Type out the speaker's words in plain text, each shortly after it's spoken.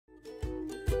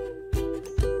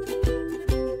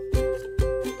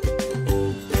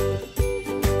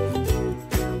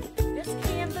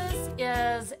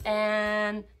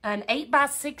an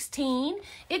 8x16.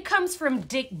 It comes from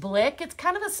Dick Blick. It's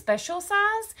kind of a special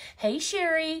size. Hey,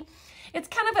 Sherry. It's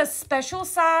kind of a special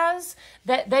size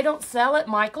that they don't sell at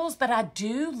Michael's, but I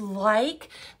do like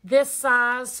this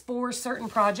size for certain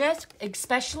projects,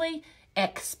 especially,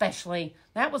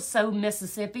 that was so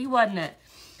Mississippi, wasn't it?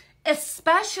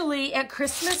 Especially at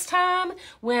Christmas time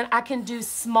when I can do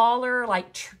smaller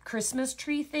like Christmas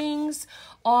tree things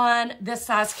on this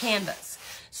size canvas.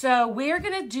 So we're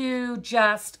gonna do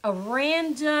just a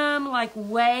random like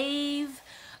wave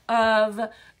of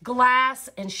glass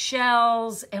and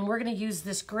shells, and we're gonna use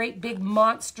this great big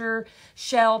monster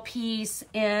shell piece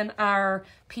in our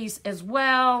piece as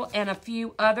well, and a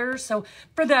few others. So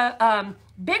for the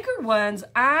bigger ones,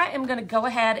 I am gonna go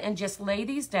ahead and just lay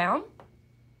these down.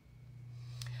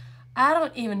 I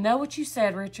don't even know what you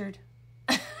said, Richard.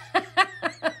 I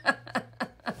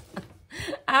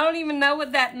don't even know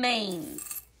what that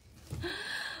means.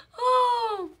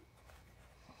 Oh.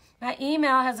 My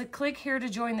email has a click here to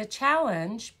join the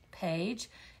challenge page,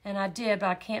 and I did, but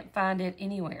I can't find it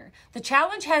anywhere. The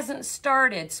challenge hasn't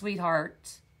started,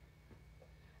 sweetheart.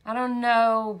 I don't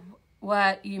know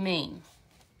what you mean.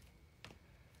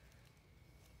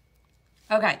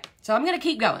 Okay, so I'm going to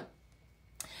keep going.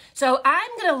 So I'm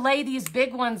going to lay these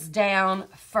big ones down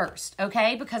first,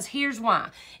 okay? Because here's why.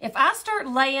 If I start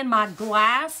laying my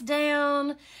glass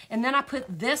down and then I put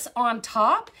this on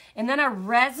top and then I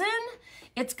resin,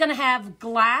 it's going to have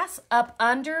glass up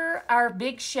under our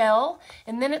big shell,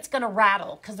 and then it's going to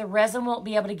rattle because the resin won't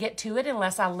be able to get to it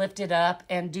unless I lift it up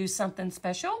and do something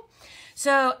special.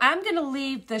 So I'm going to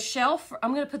leave the shelf.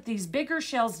 I'm going to put these bigger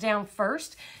shells down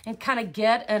first and kind of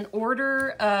get an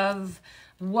order of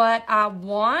what I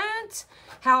want,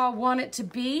 how I want it to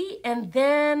be, and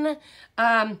then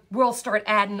we'll start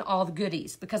adding all the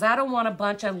goodies because I don't want a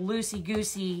bunch of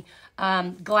loosey-goosey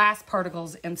glass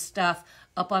particles and stuff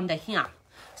up under here.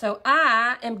 So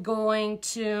I am going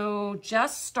to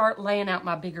just start laying out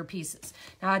my bigger pieces.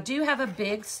 Now I do have a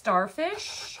big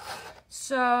starfish,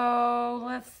 so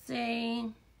let's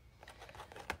see.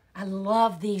 I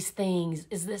love these things.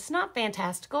 Is this not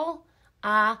fantastical?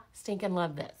 I stinking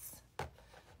love this.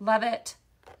 Love it,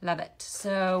 love it.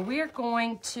 So we're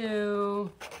going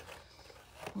to,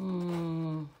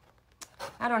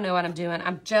 I don't know what I'm doing.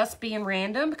 I'm just being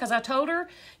random because I told her,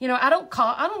 you know, I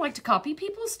don't like to copy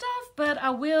people's stuff, but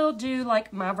I will do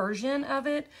like my version of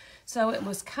it. So it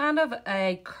was kind of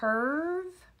a curve.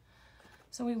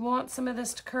 So we want some of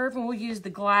this to curve, and we'll use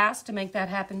the glass to make that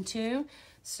happen too.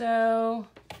 So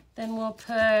then we'll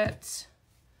put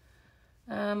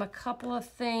a couple of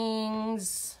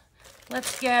things.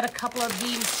 Let's get a couple of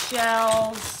these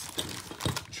shells.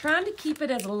 Trying to keep it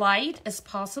as light as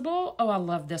possible. Oh, I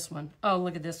love this one. Oh,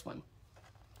 look at this one.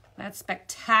 That's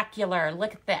spectacular.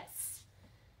 Look at this.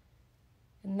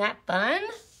 Isn't that fun?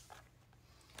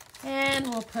 And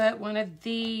we'll put one of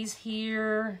these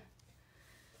here.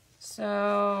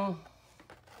 So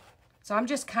I'm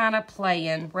just kind of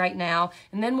playing right now.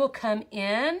 And then we'll come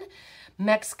in.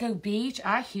 Mexico Beach,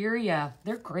 I hear ya.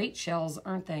 They're great shells,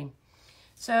 aren't they?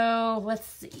 So let's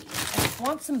see. I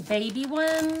want some baby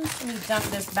ones. Let me dump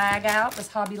this bag out, this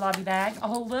Hobby Lobby bag.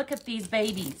 Oh, look at these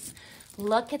babies.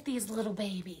 Look at these little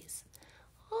babies.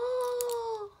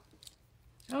 Oh,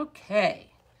 okay.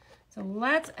 So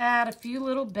let's add a few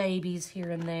little babies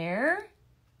here and there.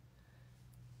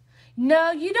 No,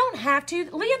 you don't have to.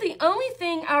 Leah, the only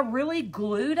thing I really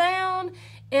glue down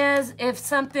is if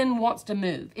something wants to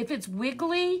move. If it's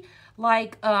wiggly,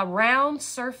 like a round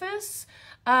surface,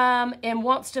 and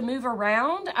wants to move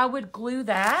around, I would glue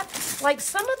that. Like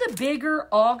some of the bigger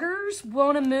augers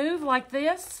want to move like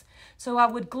this, so I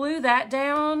would glue that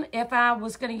down if I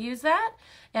was going to use that,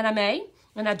 and I may.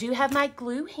 And I do have my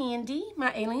glue handy,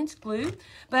 my Aliens glue.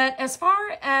 But as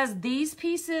far as these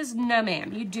pieces, no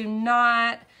ma'am, you do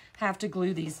not have to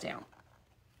glue these down.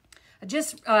 I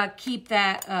just keep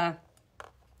that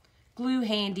glue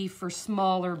handy for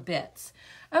smaller bits.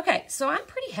 Okay, so I'm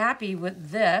pretty happy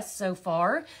with this so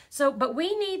far. But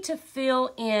we need to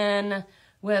fill in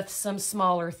with some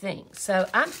smaller things. So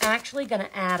I'm actually going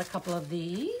to add a couple of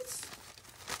these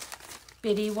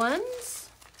bitty ones.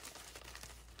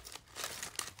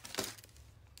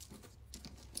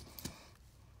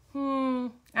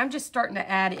 I'm just starting to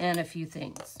add in a few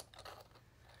things.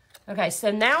 Okay, so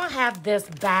now I have this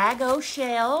bag o'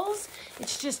 shells.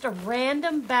 It's just a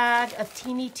random bag of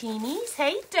teeny teenies.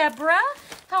 Hey, Deborah,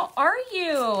 how are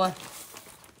you?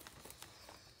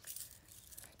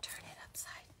 Turn it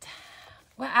upside down.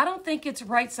 Well, I don't think it's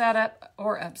right side up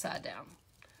or upside down.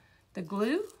 The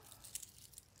glue.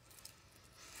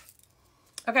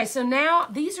 Okay, so now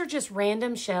these are just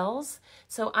random shells.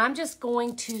 So I'm just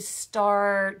going to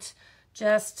start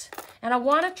and I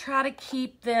want to try to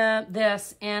keep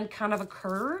this in kind of a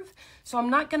curve. So I'm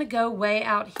not going to go way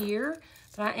out here,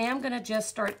 but I am going to just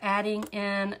start adding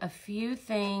in a few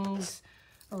things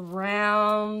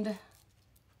around.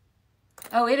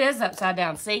 Oh, it is upside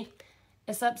down. See?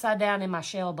 It's upside down in my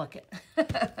shell bucket.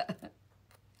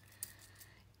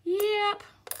 Yep.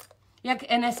 Yeah,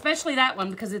 and especially that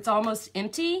one because it's almost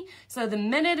empty. So the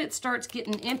minute it starts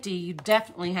getting empty, you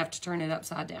definitely have to turn it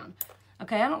upside down.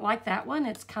 Okay, I don't like that one.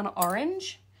 It's kind of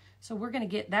orange. So we're going to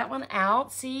get that one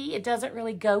out. See, it doesn't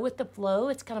really go with the flow.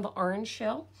 It's kind of an orange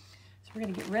shell. So we're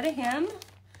going to get rid of him.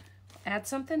 Add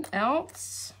something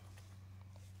else.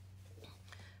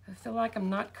 I feel like I'm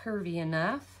not curvy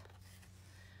enough.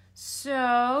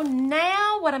 So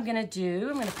now what I'm going to do,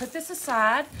 I'm going to put this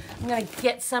aside. I'm going to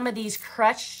get some of these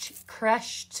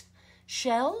crushed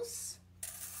shells.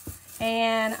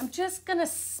 And I'm just going to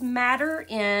smatter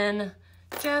in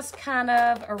just kind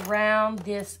of around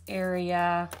this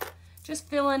area. Just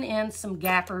filling in some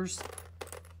gappers.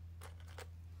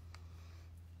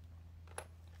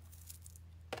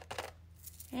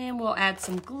 And we'll add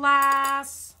some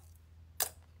glass.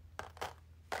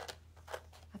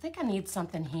 I think I need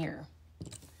something here.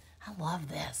 I love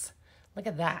this. Look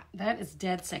at that. That is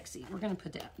dead sexy. We're going to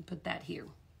put that here.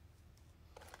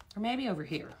 Or maybe over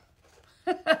here.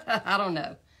 I don't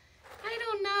know. I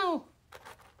don't know.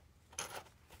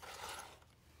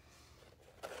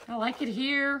 I like it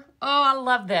here. Oh, I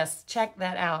love this. Check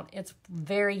that out. It's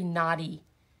very naughty.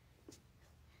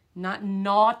 Not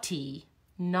naughty.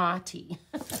 Naughty.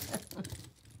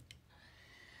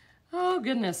 Oh,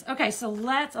 goodness. Okay, so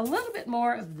let's a little bit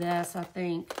more of this, I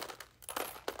think.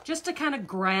 Just to kind of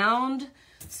ground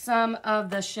some of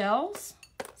the shells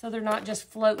so they're not just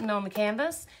floating on the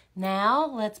canvas. Now,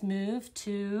 let's move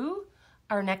to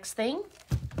our next thing,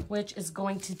 which is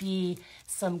going to be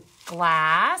some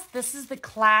glass. This is the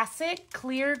classic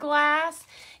clear glass.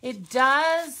 It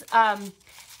does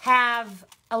have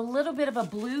a little bit of a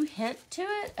blue hint to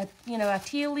it, a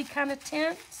tealy kind of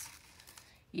tint.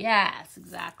 Yes,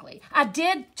 exactly. I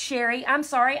did, Sherry. I'm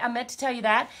sorry. I meant to tell you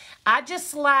that. I just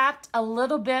slapped a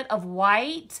little bit of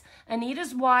white,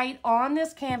 Anita's white, on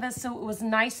this canvas so it was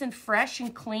nice and fresh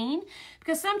and clean.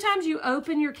 Because sometimes you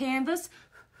open your canvas,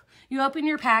 you open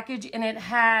your package, and it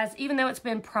has, even though it's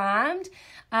been primed,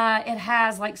 it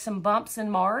has like some bumps and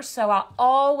marks. So I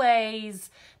always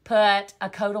put a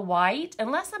coat of white.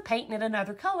 Unless I'm painting it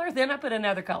another color, then I put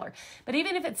another color. But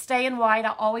even if it's staying white,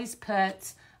 I always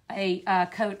put a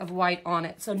coat of white on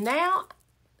it. So now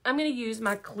I'm going to use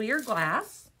my clear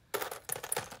glass,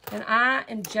 and I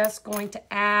am just going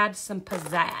to add some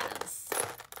pizzazz.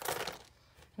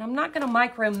 And I'm not going to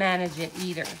micromanage it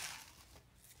either.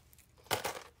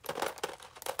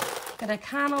 I'm going to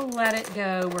kind of let it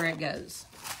go where it goes.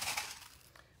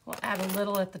 We'll add a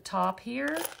little at the top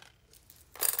here.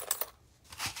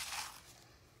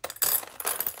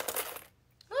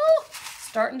 Oh,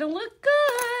 starting to look good.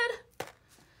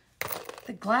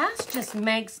 The glass just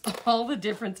makes all the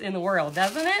difference in the world,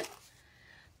 doesn't it?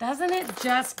 Doesn't it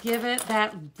just give it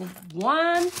that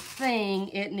one thing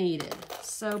it needed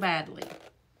so badly?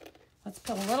 Let's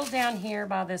put a little down here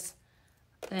by this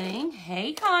thing.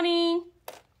 Hey, Connie.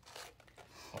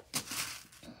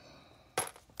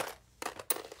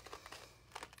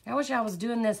 I wish I was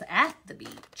doing this at the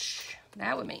beach.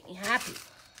 That would make me happy.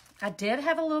 I did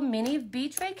have a little mini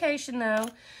beach vacation, though,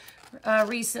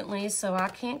 recently, so I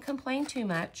can't complain too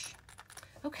much.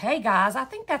 Okay, guys, I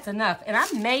think that's enough. And I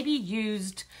maybe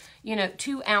used,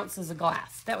 2 ounces of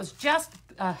glass. That was just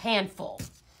a handful.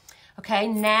 Okay,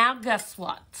 now guess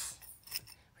what?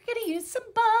 We're going to use some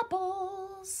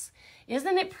bubbles.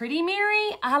 Isn't it pretty,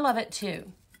 Mary? I love it,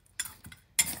 too.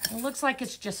 It looks like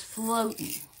it's just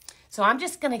floating. So I'm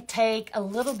just going to take a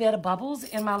little bit of bubbles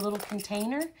in my little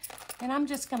container, and I'm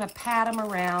just going to pat them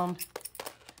around.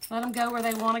 Let them go where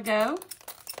they want to go.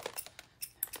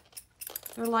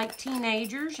 They're like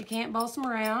teenagers. You can't boss them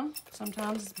around.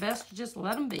 Sometimes it's best to just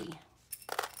let them be.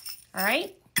 All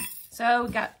right? So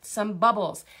we got some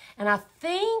bubbles. And I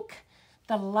think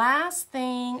the last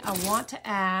thing I want to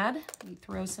add, let me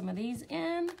throw some of these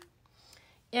in,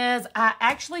 is I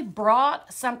actually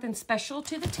brought something special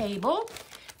to the table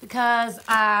because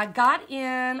I got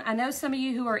in, I know some of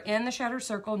you who are in the Shutter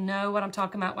Circle know what I'm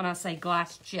talking about when I say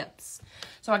glass chips.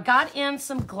 So I got in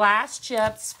some glass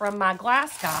chips from my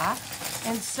glass guy.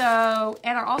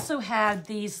 And I also had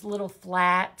these little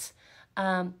flat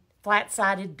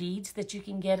flat-sided beads that you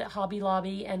can get at Hobby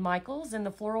Lobby and Michael's in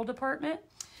the floral department.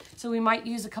 So we might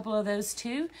use a couple of those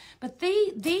too. But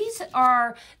these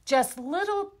are just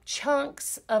little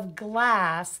chunks of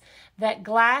glass that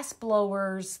glass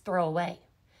blowers throw away.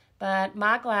 But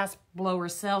my glass blower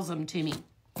sells them to me.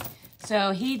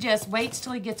 So he just waits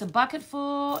till he gets a bucket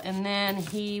full, and then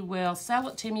he will sell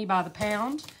it to me by the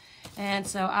pound. And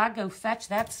so I go fetch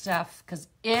that stuff because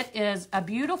it is a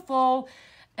beautiful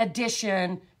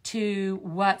addition to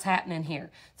what's happening here.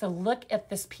 So look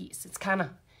at this piece. It's kind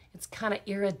of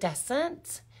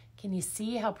iridescent. Can you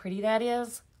see how pretty that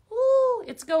is? Ooh,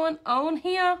 it's going on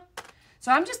here.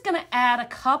 So I'm just gonna add a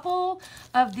couple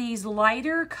of these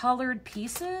lighter colored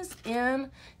pieces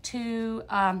into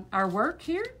our work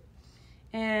here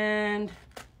and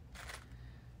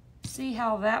see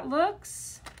how that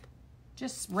looks.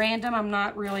 Just random, I'm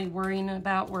not really worrying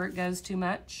about where it goes too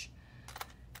much.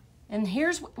 And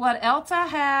here's what else I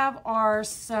have are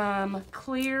some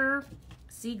clear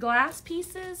sea glass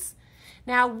pieces.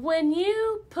 Now, when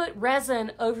you put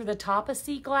resin over the top of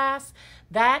sea glass,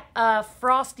 that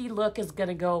frosty look is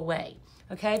gonna go away,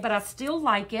 okay? But I still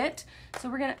like it. So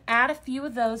we're gonna add a few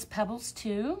of those pebbles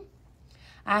too.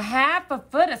 A half a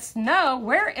foot of snow.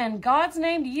 Where in God's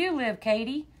name do you live,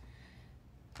 Katie?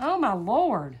 Oh my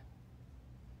Lord.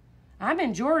 I'm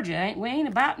in Georgia. We ain't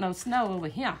about no snow over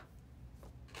here.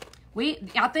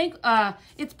 I think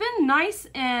it's been nice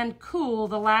and cool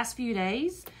the last few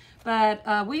days, but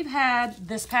we've had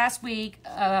this past week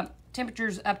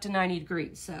temperatures up to 90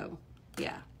 degrees, so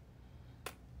yeah.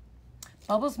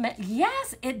 Bubbles,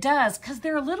 yes, it does, because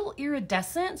they're a little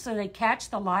iridescent, so they catch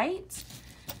the light.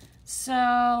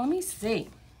 So let me see.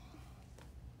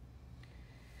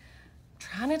 I'm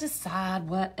trying to decide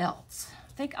what else.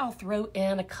 I think I'll throw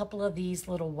in a couple of these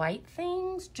little white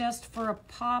things just for a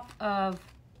pop of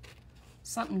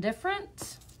something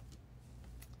different.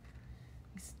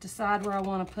 Let's decide where I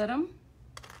want to put them.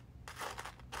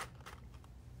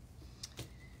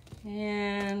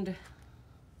 And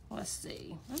let's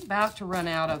see. I'm about to run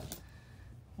out of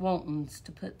wantons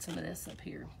to put some of this up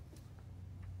here.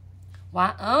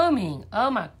 Wyoming.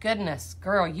 Oh my goodness.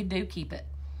 Girl, you do keep it.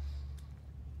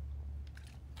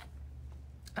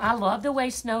 I love the way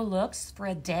snow looks for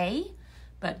a day,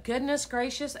 but goodness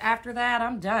gracious, after that,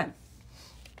 I'm done.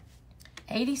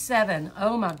 87.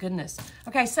 Oh my goodness.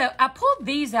 Okay, so I pulled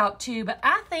these out too, but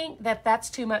I think that that's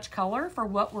too much color for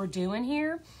what we're doing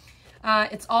here.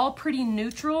 It's all pretty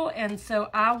neutral, and so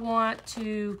I'm going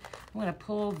to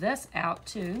pull this out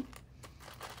too.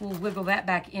 We'll wiggle that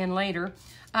back in later.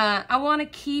 I want to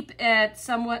keep it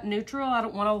somewhat neutral. I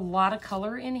don't want a lot of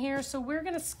color in here, so we're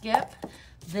going to skip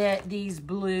these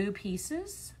blue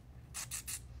pieces.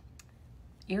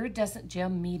 Iridescent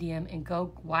gem medium and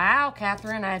go. Wow,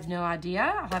 Catherine, I had no idea.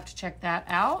 I'll have to check that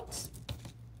out.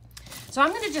 So I'm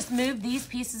going to just move these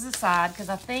pieces aside because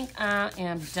I think I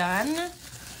am done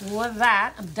with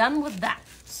that. I'm done with that.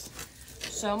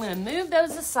 So I'm going to move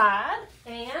those aside,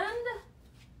 and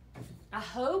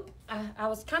I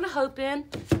was kind of hoping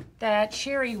that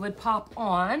Sherry would pop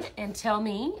on and tell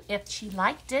me if she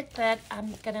liked it, but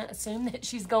I'm going to assume that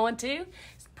she's going to.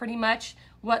 It's pretty much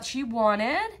what she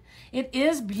wanted. It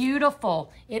is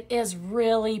beautiful. It is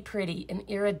really pretty and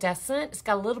iridescent. It's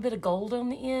got a little bit of gold on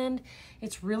the end.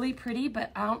 It's really pretty, but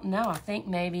I don't know. I think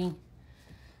maybe,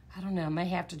 I don't know, I may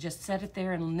have to just set it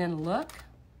there and then look.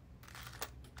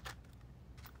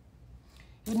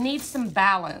 It needs some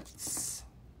balance.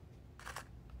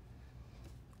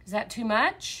 Is that too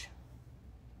much?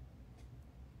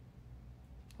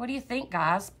 What do you think,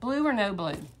 guys? Blue or no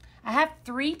blue? I have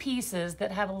 3 pieces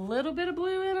that have a little bit of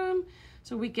blue in them,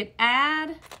 so we could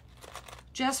add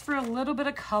just for a little bit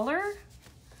of color.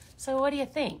 So what do you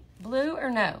think? Blue or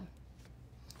no?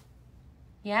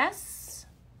 Yes?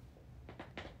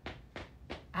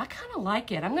 I kind of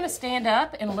like it. I'm going to stand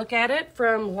up and look at it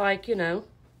from, like, you know.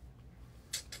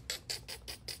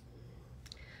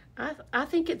 I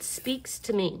think it speaks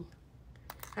to me.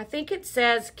 I think it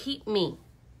says, keep me.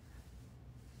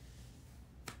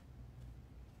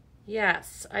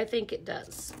 Yes, I think it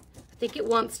does. I think it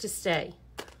wants to stay.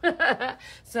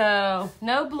 So,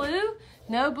 no blue,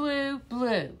 no blue,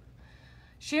 blue.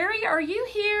 Sherry, are you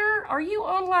here? Are you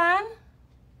online?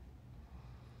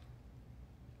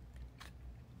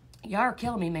 Y'all are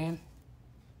killing me, man.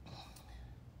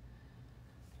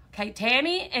 Okay,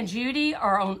 Tammy and Judy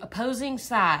are on opposing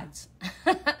sides.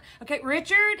 Okay,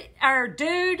 Richard, our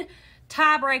dude,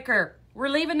 tiebreaker. We're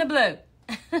leaving the blue.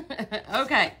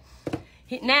 Okay.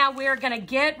 Now we're going to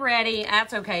get ready.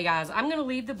 That's okay, guys. I'm going to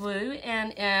leave the blue,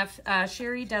 and if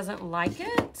Sherry doesn't like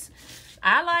it,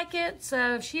 I like it,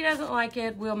 so if she doesn't like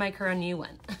it, we'll make her a new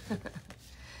one.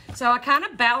 So I kind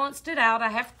of balanced it out. I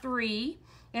have 3,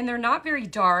 and they're not very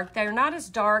dark. They're not as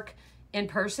dark in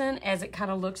person as it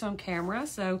kind of looks on camera.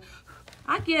 So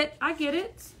I get it. I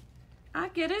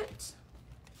get it.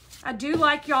 I do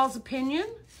like y'all's opinion,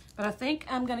 but I think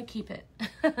I'm gonna keep it.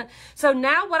 So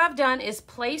now what I've done is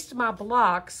placed my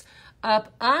blocks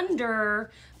up under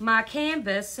my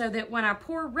canvas so that when I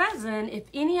pour resin, if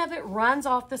any of it runs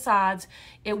off the sides,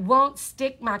 it won't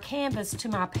stick my canvas to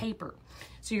my paper.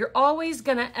 So you're always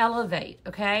gonna elevate,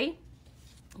 okay?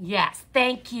 Yes,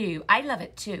 thank you. I love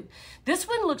it too. This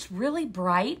one looks really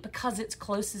bright because it's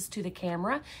closest to the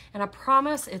camera, and I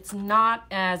promise it's not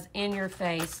as in your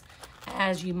face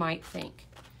as you might think.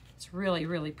 It's really,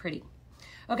 really pretty.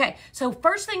 Okay, so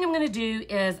first thing I'm gonna do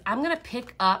is I'm gonna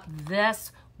pick up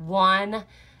this one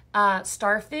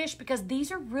starfish because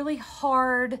these are really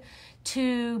hard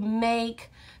to make,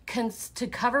 to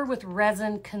cover with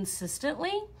resin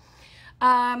consistently.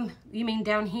 You mean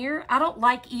down here? I don't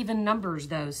like even numbers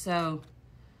though, so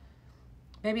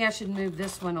maybe I should move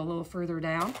this one a little further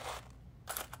down.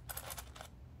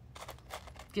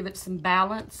 Give it some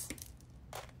balance.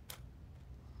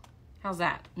 How's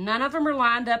that? None of them are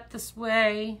lined up this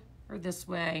way or this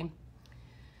way.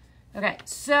 Okay,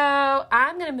 so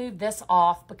I'm gonna move this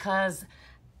off because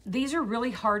these are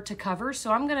really hard to cover.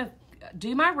 So I'm gonna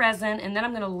do my resin and then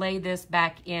I'm gonna lay this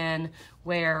back in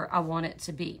where I want it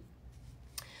to be.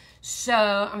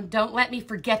 So don't let me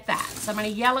forget that. Somebody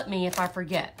yell at me if I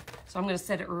forget. So I'm gonna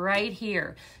set it right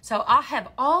here. So I have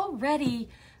already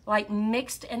like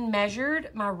mixed and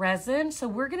measured my resin. So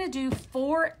we're gonna do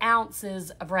 4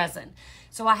 ounces of resin.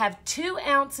 So I have 2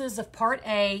 ounces of part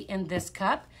A in this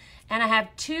cup, and I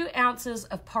have 2 ounces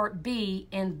of part B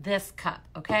in this cup,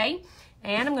 okay?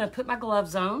 And I'm gonna put my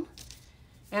gloves on.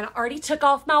 And I already took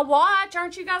off my watch.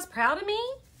 Aren't you guys proud of me?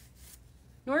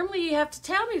 Normally you have to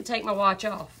tell me to take my watch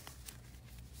off.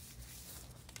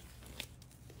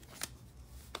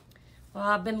 Well,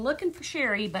 I've been looking for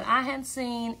Sherry, but I haven't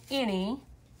seen any.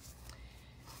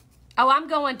 Oh, I'm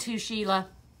going to, Sheila.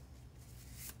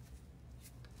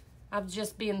 I'm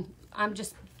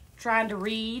just trying to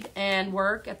read and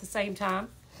work at the same time.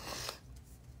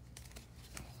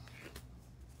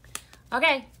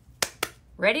 Okay,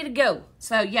 ready to go.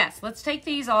 So yes, let's take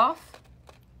these off.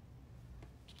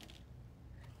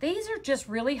 These are just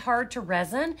really hard to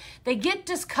resin. They get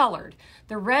discolored.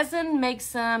 The resin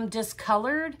makes them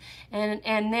discolored, and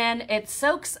then it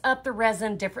soaks up the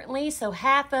resin differently. So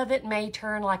half of it may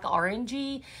turn like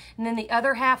orangey, and then the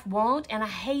other half won't, and I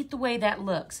hate the way that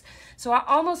looks. So I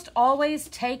almost always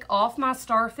take off my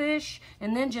starfish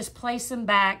and then just place them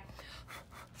back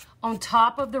on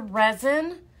top of the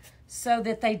resin so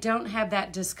that they don't have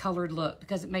that discolored look,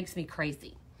 because it makes me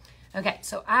crazy. Okay,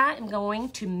 so I am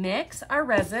going to mix our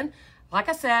resin. Like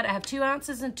I said, I have 2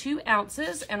 ounces and 2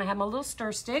 ounces, and I have my little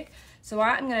stir stick. So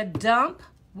I'm gonna dump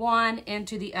one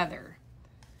into the other.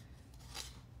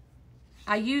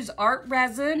 I use art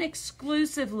resin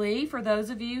exclusively for those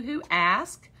of you who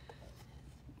ask.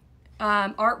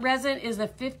 Art resin is a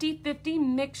 50-50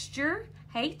 mixture.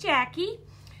 Hey, Jackie.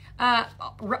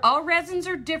 All resins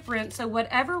are different, so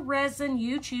whatever resin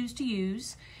you choose to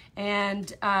use.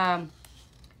 And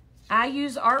I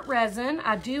use art resin.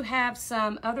 I do have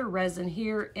some other resin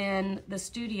here in the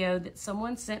studio that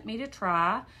someone sent me to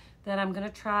try that I'm gonna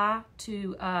try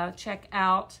to check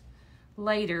out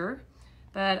later.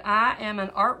 But I am an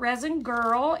art resin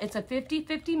girl. It's a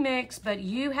 50-50 mix, but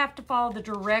you have to follow the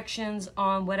directions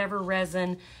on whatever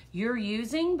resin you're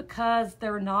using because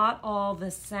they're not all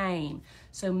the same.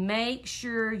 So make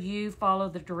sure you follow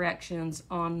the directions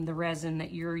on the resin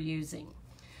that you're using.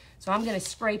 So I'm gonna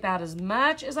scrape out as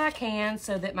much as I can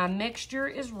so that my mixture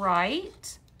is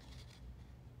right.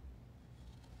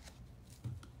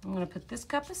 I'm gonna put this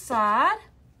cup aside.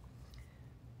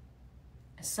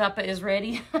 Supper is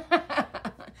ready.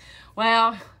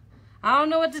 Well, I don't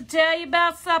know what to tell you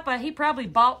about supper. He probably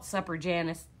bought supper,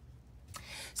 Janice.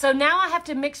 So now I have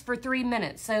to mix for 3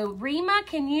 minutes. So Rima,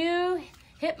 can you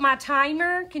hit my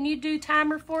timer? Can you do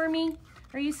timer for me?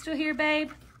 Are you still here,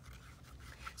 babe?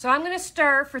 So I'm gonna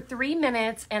stir for 3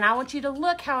 minutes, and I want you to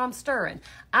look how I'm stirring.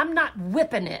 I'm not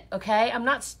whipping it, okay? I'm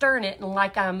not stirring it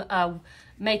like I'm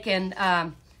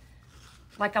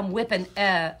whipping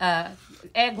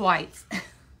egg whites.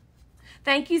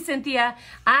 Thank you, Cynthia.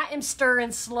 I am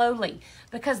stirring slowly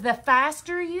because the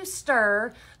faster you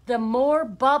stir, the more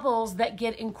bubbles that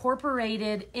get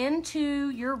incorporated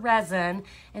into your resin,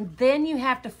 and then you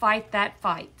have to fight that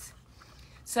fight.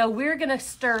 So we're gonna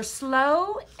stir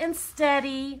slow and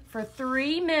steady for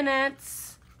 3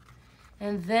 minutes,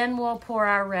 and then we'll pour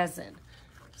our resin.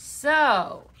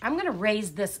 So I'm going to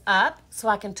raise this up so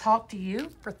I can talk to you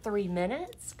for 3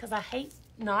 minutes because I hate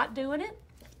not doing it.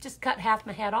 Just cut half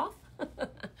my head off.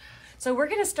 So we're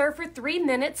going to stir for 3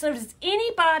 minutes. So does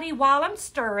anybody, while I'm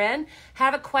stirring,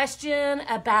 have a question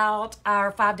about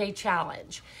our 5-day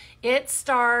challenge? It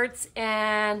starts,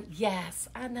 and yes,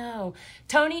 I know.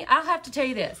 Tony, I'll have to tell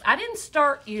you this. I didn't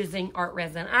start using art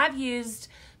resin. I've used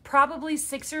probably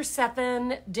 6 or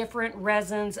 7 different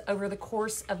resins over the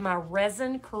course of my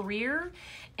resin career,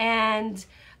 and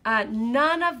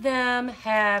none of them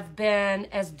have been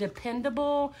as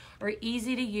dependable or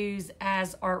easy to use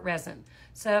as art resin.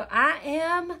 So I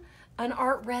am an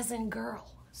art resin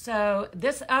girl. So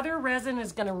this other resin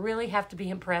is going to really have to be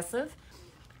impressive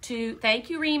to, thank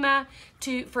you, Rima,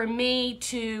 for me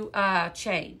to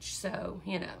change. So,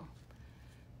 you know.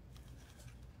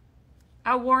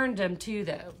 I warned him too,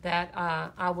 though, that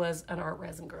I was an art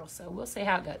resin girl. So we'll see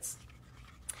how it goes.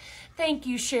 Thank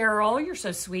you, Cheryl. You're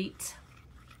so sweet.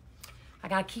 I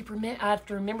have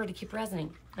to remember to keep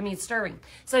stirring.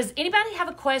 So does anybody have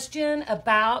a question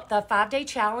about the 5-day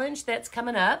challenge that's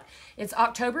coming up? It's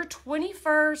October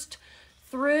 21st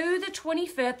through the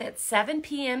 25th at 7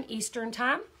 p.m. Eastern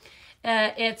Time.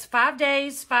 It's 5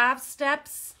 days, 5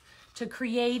 steps to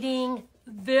creating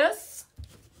this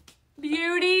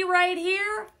beauty right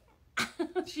here.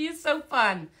 She is so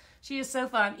fun. She is so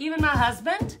fun. Even my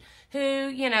husband, who,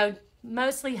 you know,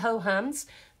 mostly ho-hums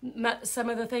some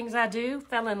of the things I do,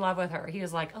 fell in love with her. He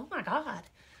was like, oh my God,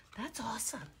 that's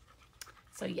awesome.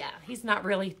 So yeah, he's not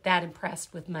really that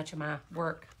impressed with much of my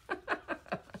work.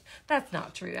 That's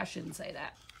not true. I shouldn't say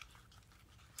that.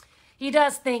 He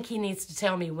does think he needs to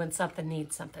tell me when something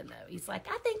needs something, though. He's like,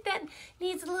 I think that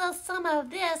needs a little some of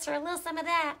this or a little some of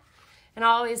that. And I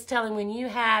always tell him, when you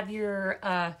have your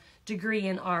degree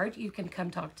in art, you can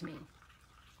come talk to me.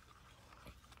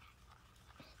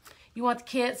 You want the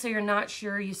kit so you're not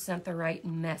sure you sent the right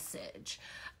message.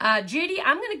 Judy,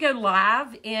 I'm going to go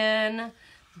live in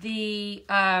the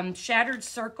Shattered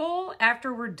Circle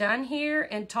after we're done here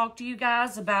and talk to you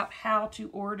guys about how to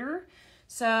order.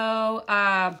 So,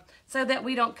 so that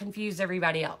we don't confuse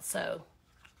everybody else. So,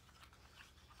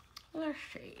 let's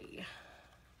see.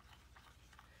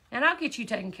 And I'll get you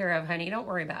taken care of, honey. Don't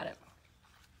worry about it.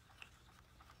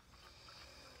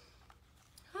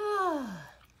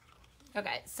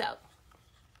 Okay, so.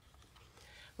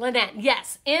 Lynette,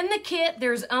 yes, in the kit,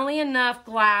 there's only enough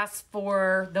glass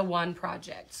for the one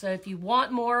project. So if you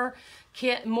want more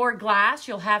glass,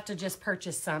 you'll have to just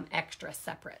purchase some extra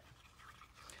separate.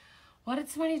 What did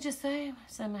somebody just say?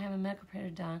 Some have a makeup printer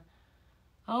done.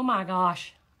 Oh my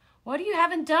gosh. What do you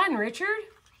haven't done, Richard?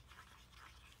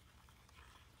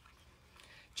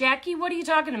 Jackie, what are you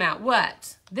talking about?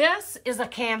 What? This is a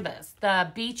canvas.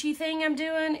 The beachy thing I'm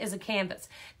doing is a canvas.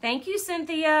 Thank you,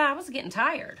 Cynthia. I was getting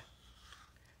tired.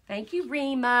 Thank you,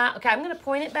 Rima. Okay, I'm going to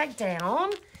point it back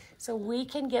down so we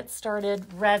can get started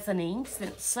resining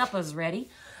since supper's ready.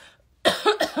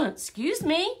 Excuse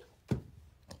me.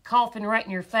 Coughing right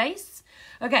in your face.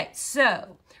 Okay,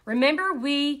 so remember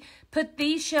we put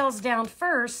these shells down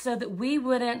first so that we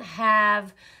wouldn't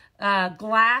have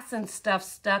glass and stuff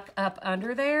stuck up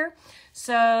under there.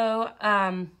 So,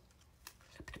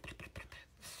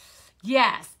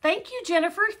 yes. Thank you,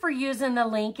 Jennifer, for using the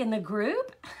link in the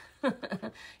group.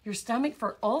 Your stomach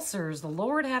for ulcers. The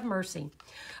Lord have mercy.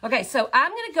 Okay, so I'm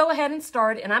going to go ahead and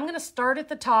start, and I'm going to start at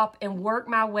the top and work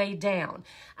my way down.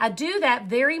 I do that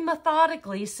very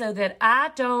methodically so that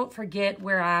I don't forget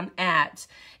where I'm at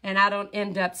and I don't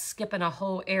end up skipping a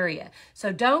whole area.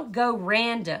 So don't go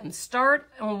random. Start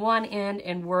on one end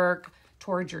and work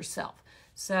towards yourself.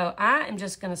 So I am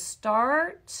just going to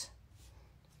start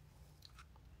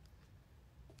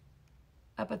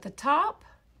up at the top.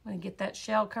 I'm going to get that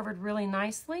shell covered really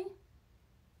nicely.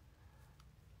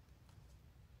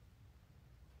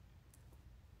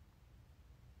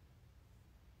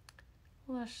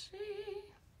 Let's see.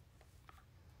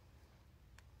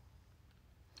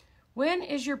 When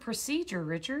is your procedure,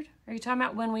 Richard? Are you talking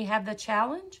about when we have the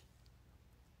challenge?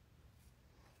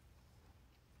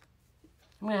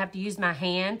 I'm going to have to use my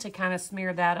hand to kind of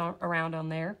smear that around on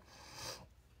there.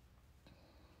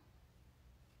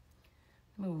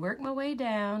 I'm going to work my way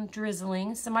down,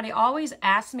 drizzling. Somebody always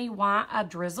asks me why I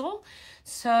drizzle.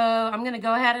 So I'm going to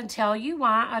go ahead and tell you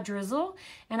why I drizzle.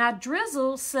 And I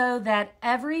drizzle so that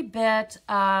every bit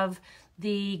of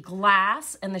the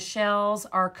glass and the shells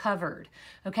are covered.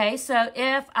 Okay, so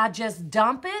if I just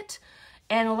dump it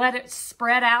and let it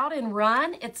spread out and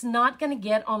run, it's not going to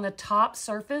get on the top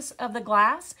surface of the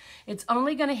glass. It's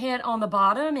only going to hit on the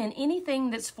bottom, and anything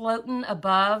that's floating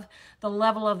above the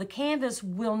level of the canvas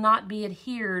will not be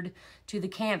adhered to the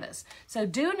canvas. So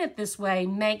doing it this way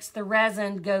makes the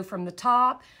resin go from the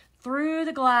top through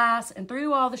the glass and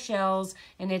through all the shells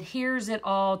and adheres it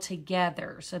all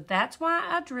together. So that's why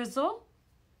I drizzle.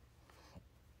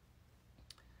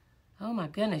 Oh my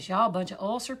goodness, y'all a bunch of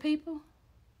ulcer people.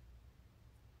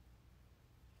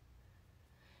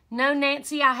 No,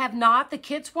 Nancy, I have not. The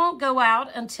kits won't go out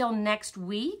until next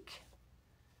week.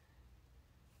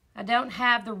 I don't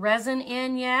have the resin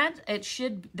in yet.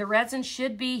 The resin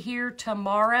should be here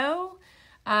tomorrow.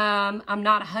 I'm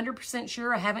not 100%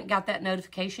 sure. I haven't got that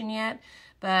notification yet,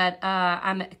 but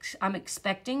I'm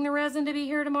expecting the resin to be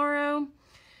here tomorrow.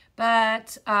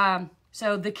 But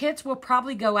so the kits will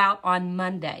probably go out on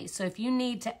Monday. So if you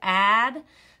need to add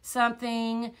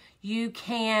something, you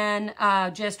can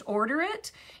just order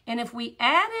it. And if we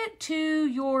add it to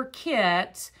your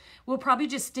kit, we'll probably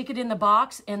just stick it in the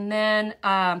box and then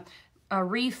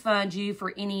refund you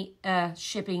for any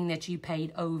shipping that you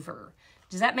paid over.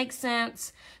 Does that make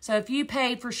sense? So if you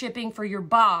paid for shipping for your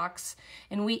box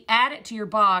and we add it to your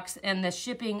box and the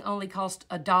shipping only cost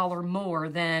 $1 more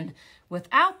than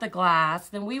without the glass,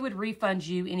 then we would refund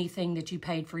you anything that you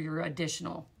paid for your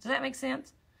additional. Does that make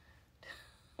sense?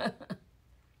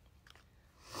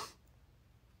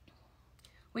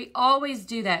 We always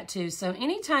do that too. So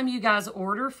anytime you guys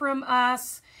order from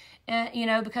us, you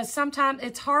know, because sometimes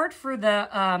it's hard for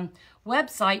the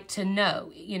website to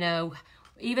know, you know,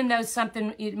 even though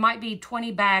something, it might be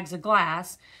 20 bags of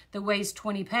glass that weighs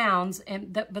 20 pounds,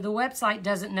 but the website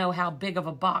doesn't know how big of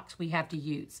a box we have to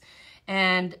use.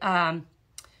 And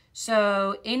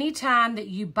so anytime that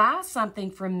you buy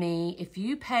something from me, if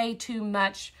you pay too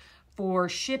much for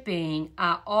shipping,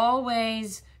 I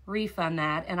always refund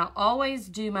that, and I always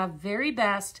do my very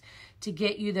best to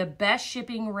get you the best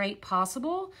shipping rate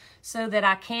possible so that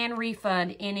I can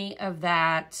refund any of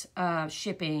that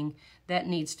shipping that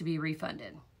needs to be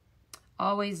refunded.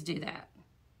 Always do that,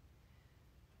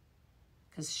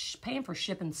 because paying for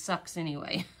shipping sucks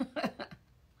anyway.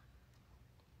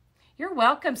 You're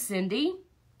welcome, Cindy.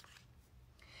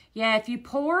 Yeah, if you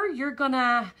pour, you're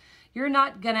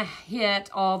not gonna hit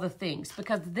all the things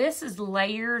because this is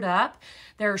layered up.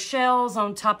 There are shells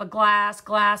on top of glass,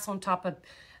 glass on top of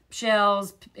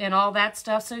shells, and all that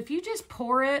stuff. So if you just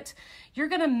pour it, you're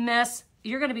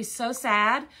gonna be so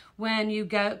sad when you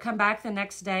come back the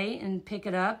next day and pick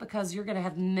it up because you're gonna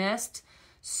have missed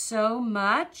so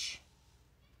much.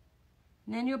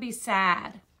 And then you'll be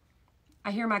sad.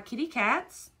 I hear my kitty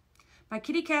cats. My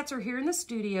kitty cats are here in the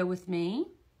studio with me.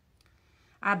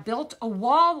 I built a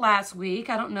wall last week.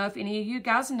 I don't know if any of you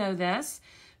guys know this,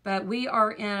 but we are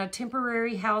in a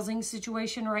temporary housing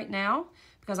situation right now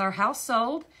because our house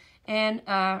sold and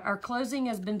our closing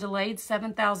has been delayed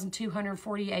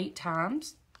 7,248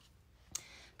 times.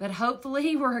 But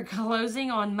hopefully we're closing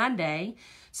on Monday.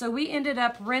 So we ended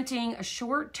up renting a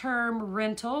short-term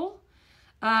rental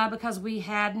because we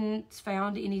hadn't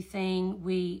found anything.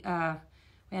 We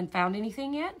hadn't found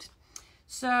anything yet.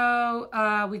 So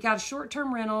we got a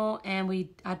short-term rental, and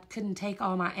I couldn't take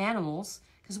all my animals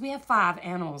because we have 5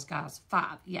 animals, guys.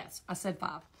 5, yes, I said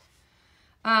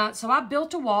 5. So I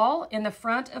built a wall in the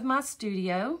front of my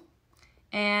studio,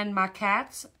 and my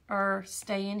cats are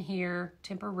staying here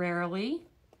temporarily.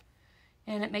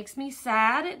 And it makes me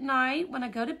sad at night when I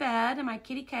go to bed and my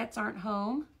kitty cats aren't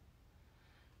home,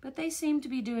 but they seem to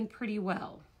be doing pretty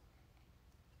well.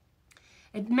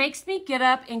 It makes me get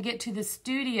up and get to the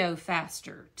studio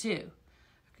faster, too,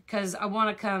 because I want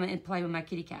to come and play with my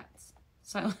kitty cats.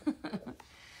 So,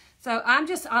 so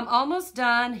I'm almost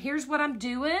done. Here's what I'm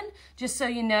doing, just so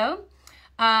you know.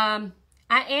 I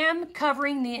am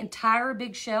covering the entire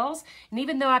big shells, and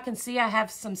even though I can see I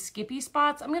have some skippy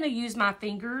spots, I'm going to use my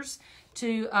fingers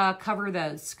to cover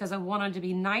those, because I want them to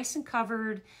be nice and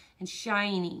covered and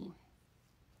shiny.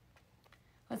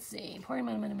 Let's see.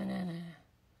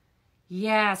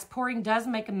 Yes, pouring does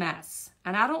make a mess,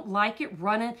 and I don't like it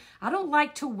running. I don't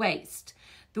like to waste.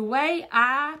 The way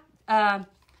I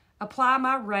apply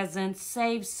my resin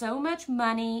saves so much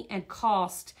money and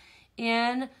cost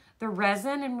in the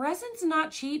resin, and resin's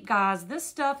not cheap, guys. This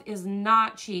stuff is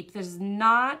not cheap. This is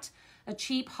not a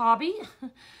cheap hobby,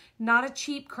 not a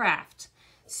cheap craft.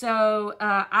 So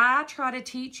I try to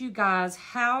teach you guys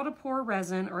how to pour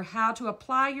resin or how to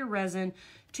apply your resin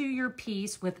to your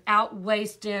piece without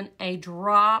wasting a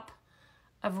drop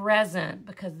of resin,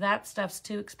 because that stuff's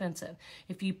too expensive.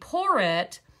 If you pour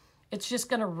it it's just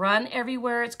going to run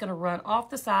everywhere. It's going to run off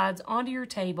the sides onto your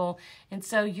table. And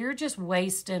so you're just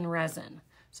wasting resin.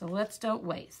 So let's don't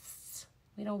waste.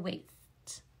 We don't waste.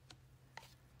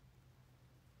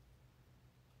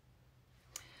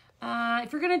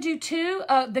 If you're going to do two,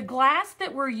 the glass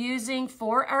that we're using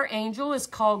for our angel is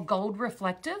called gold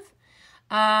reflective.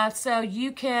 So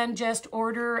you can just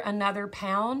order another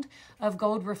pound of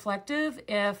gold reflective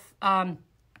if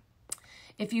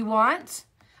you want.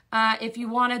 If you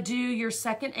want to do your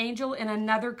second angel in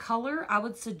another color, I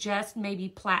would suggest maybe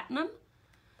platinum.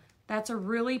 That's a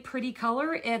really pretty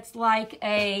color. It's like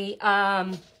a,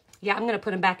 yeah, I'm going to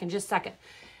put them back in just a second.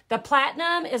 The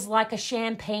platinum is like a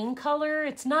champagne color.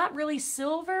 It's not really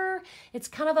silver. It's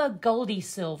kind of a goldy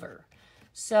silver.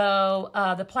 So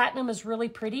the platinum is really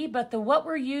pretty, but what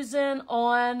we're using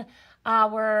on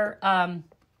our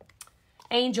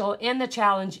angel in the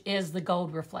challenge is the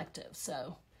gold reflective.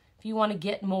 So if you want to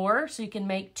get more so you can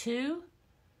make two,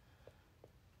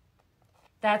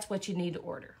 that's what you need to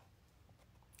order.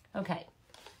 Okay,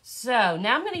 so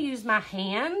now I'm going to use my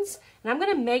hands, and I'm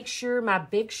going to make sure my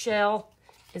big shell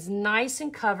is nice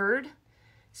and covered,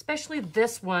 especially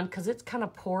this one because it's kind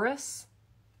of porous.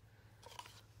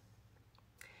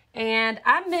 And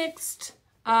I mixed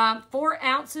 4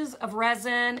 ounces of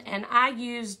resin, and I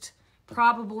used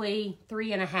probably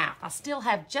 3.5. I still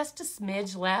have just a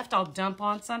smidge left. I'll dump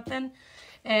on something.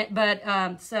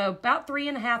 So about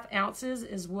 3.5 ounces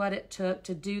is what it took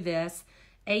to do this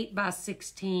 8 by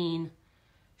 16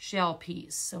 shell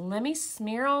piece. So let me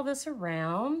smear all this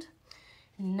around.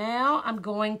 Now I'm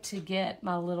going to get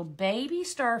my little baby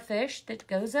starfish that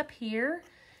goes up here,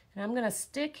 and I'm going to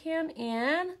stick him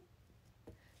in.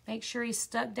 Make sure he's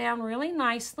stuck down really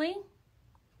nicely.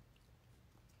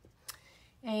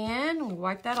 And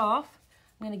wipe that off.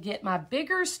 I'm going to get my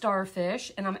bigger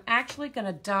starfish, and I'm actually going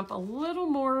to dump a little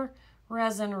more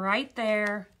resin right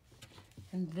there.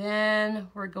 And then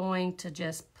we're going to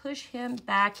just push him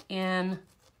back in.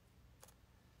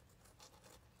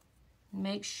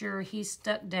 Make sure he's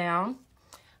stuck down.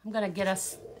 I'm going to get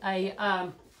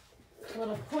a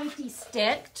little pointy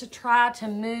stick to try to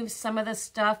move some of the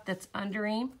stuff that's under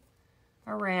him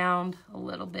around a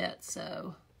little bit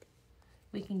so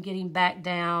we can get him back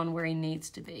down where he needs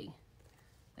to be.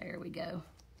 There we go.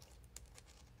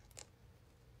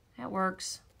 That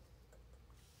works.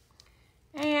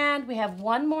 And we have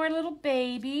one more little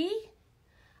baby.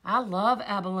 I love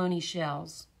abalone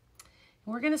shells.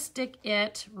 We're going to stick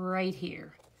it right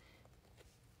here.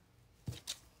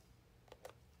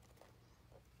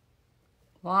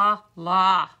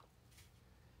 Voila.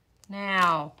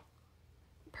 Now,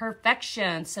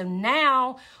 perfection. So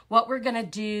now what we're going to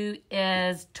do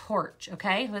is torch,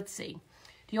 okay? Let's see.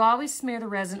 Do you always smear the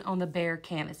resin on the bare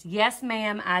canvas? Yes,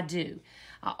 ma'am, I do.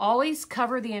 I always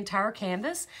cover the entire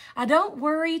canvas. I don't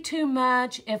worry too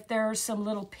much if there's some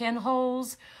little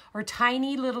pinholes or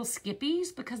tiny little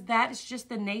skippies because that is just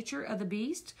the nature of the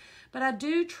beast. But I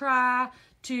do try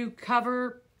to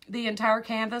cover the entire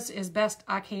canvas as best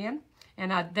I can.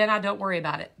 And then I don't worry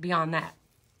about it beyond that.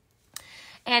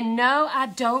 And no, I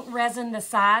don't resin the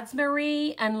sides,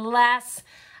 Marie, unless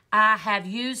I have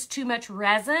used too much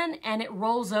resin and it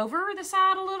rolls over the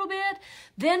side a little bit.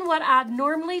 Then what I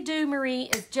normally do, Marie,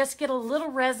 is just get a little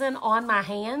resin on my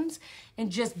hands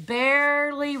and just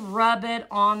barely rub it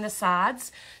on the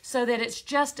sides so that it's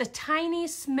just a tiny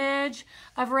smidge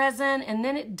of resin, and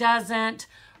then it doesn't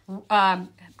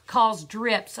cause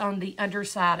drips on the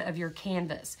underside of your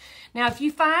canvas. Now, if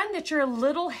you find that you're a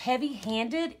little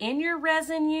heavy-handed in your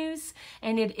resin use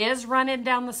and it is running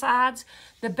down the sides,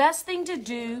 the best thing to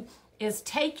do is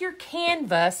take your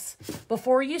canvas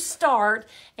before you start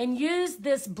and use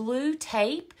this blue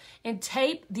tape and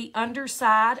tape the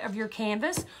underside of your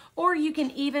canvas, or you can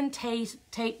even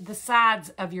tape the sides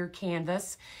of your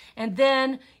canvas. And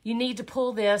then you need to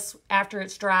pull this after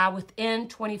it's dry within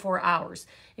 24 hours.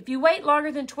 If you wait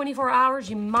longer than 24 hours,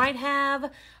 you might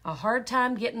have a hard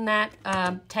time getting that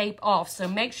tape off. So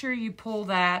make sure you pull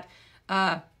that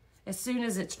as soon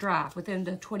as it's dry, within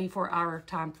the 24-hour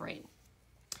time frame.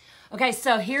 Okay,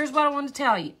 so here's what I want to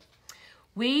tell you.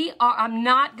 I'm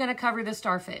not going to cover the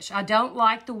starfish. I don't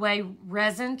like the way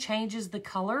resin changes the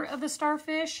color of the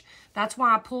starfish. That's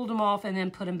why I pulled them off and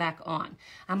then put them back on.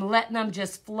 I'm letting them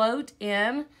just float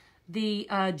in the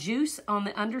juice on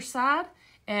the underside,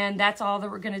 and that's all that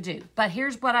we're going to do. But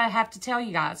here's what I have to tell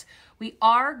you guys. We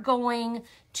are going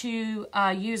to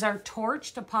use our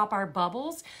torch to pop our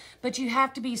bubbles, but you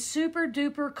have to be super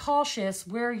duper cautious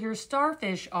where your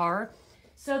starfish are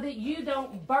so that you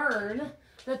don't burn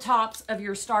the tops of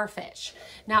your starfish.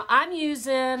 Now I'm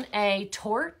using a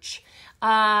torch.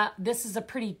 This is a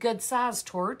pretty good size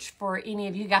torch for any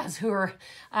of you guys who are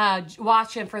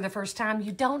watching for the first time.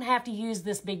 You don't have to use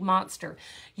this big monster.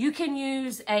 You can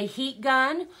use a heat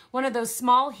gun, one of those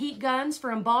small heat guns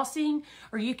for embossing,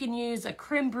 or you can use a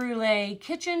creme brulee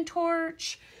kitchen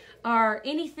torch or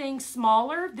anything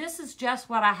smaller. This is just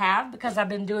what I have because I've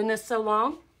been doing this so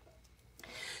long.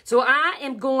 So I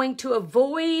am going to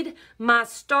avoid my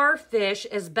starfish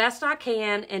as best I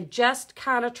can and just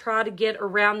kind of try to get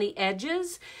around the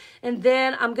edges. And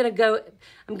then I'm going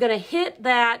to hit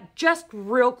that just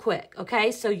real quick,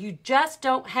 okay? So you just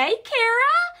don't, hey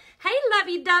Kara, hey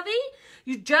lovey-dovey.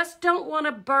 You just don't want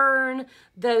to burn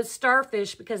those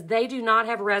starfish because they do not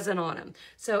have resin on them.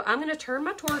 So I'm going to turn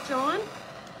my torch on,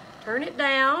 turn it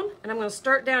down, and I'm going to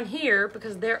start down here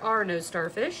because there are no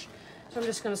starfish. So I'm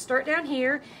just going to start down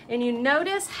here, and you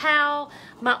notice how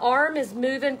my arm is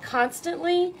moving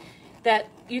constantly, that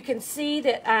you can see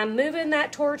that I'm moving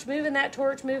that torch, moving that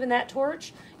torch, moving that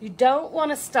torch. You don't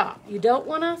want to stop. You don't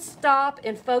want to stop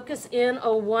and focus in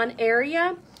on one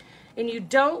area, and you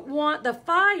don't want the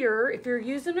fire, if you're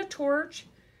using a torch,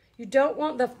 you don't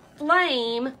want the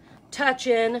flame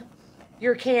touching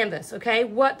your canvas, okay?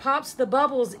 What pops the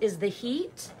bubbles is the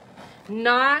heat,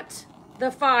 not the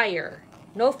fire.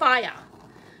 No fire.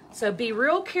 So be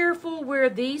real careful where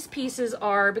these pieces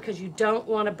are because you don't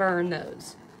want to burn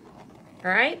those.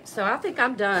 All right, so I think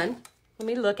I'm done. Let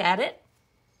me look at it.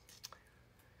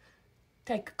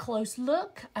 Take a close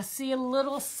look. I see a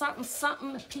little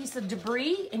something, a piece of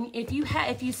debris. And if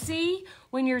you see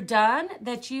when you're done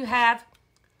that you have,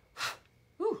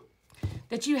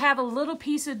 a little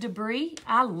piece of debris,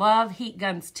 I love heat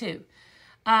guns too.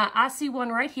 I see one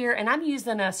right here, and I'm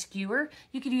using a skewer.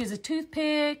 You could use a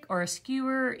toothpick or a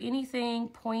skewer, anything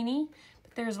pointy.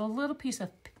 But there's a little piece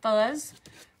of fuzz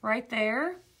right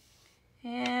there,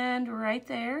 and right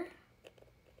there,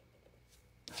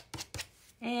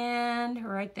 and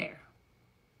right there.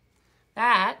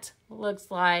 That looks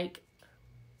like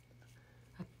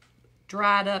a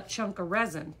dried up chunk of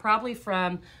resin, probably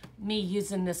from me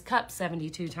using this cup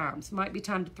 72 times. Might be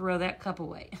time to throw that cup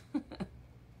away.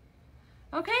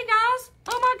 Okay, guys.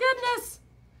 Oh, my goodness.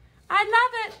 I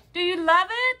love it. Do you love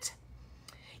it?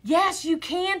 Yes, you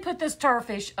can put the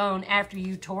starfish on after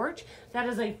you torch. That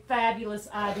is a fabulous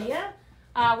idea.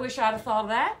 I wish I'd have thought of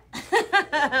that.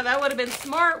 That would have been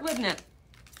smart, wouldn't it?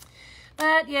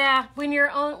 But, yeah, when you're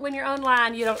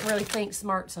online, you don't really think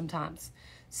smart sometimes.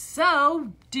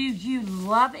 So, do you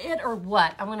love it or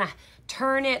what? I'm going to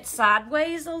turn it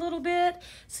sideways a little bit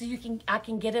so I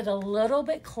can get it a little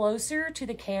bit closer to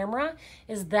the camera.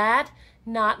 Is that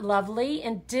not lovely?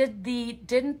 And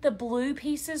didn't the blue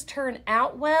pieces turn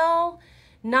out well?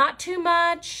 Not too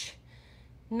much,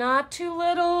 not too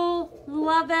little.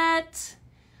 Love it.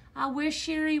 I wish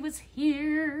Sherry was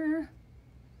here.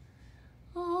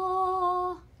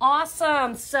 Oh,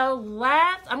 awesome. So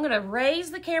I'm going to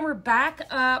raise the camera back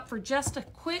up for just a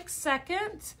quick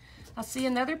second. I see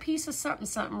another piece of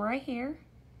something right here.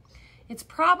 It's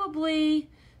probably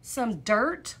some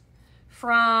dirt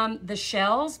from the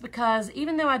shells because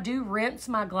even though I do rinse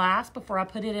my glass before I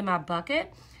put it in my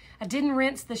bucket, I didn't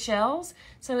rinse the shells.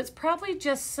 So it's probably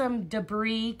just some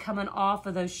debris coming off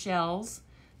of those shells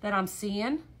that I'm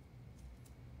seeing.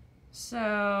 So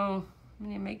I'm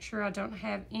going to make sure I don't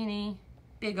have any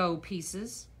big old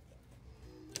pieces.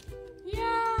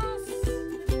 Yeah.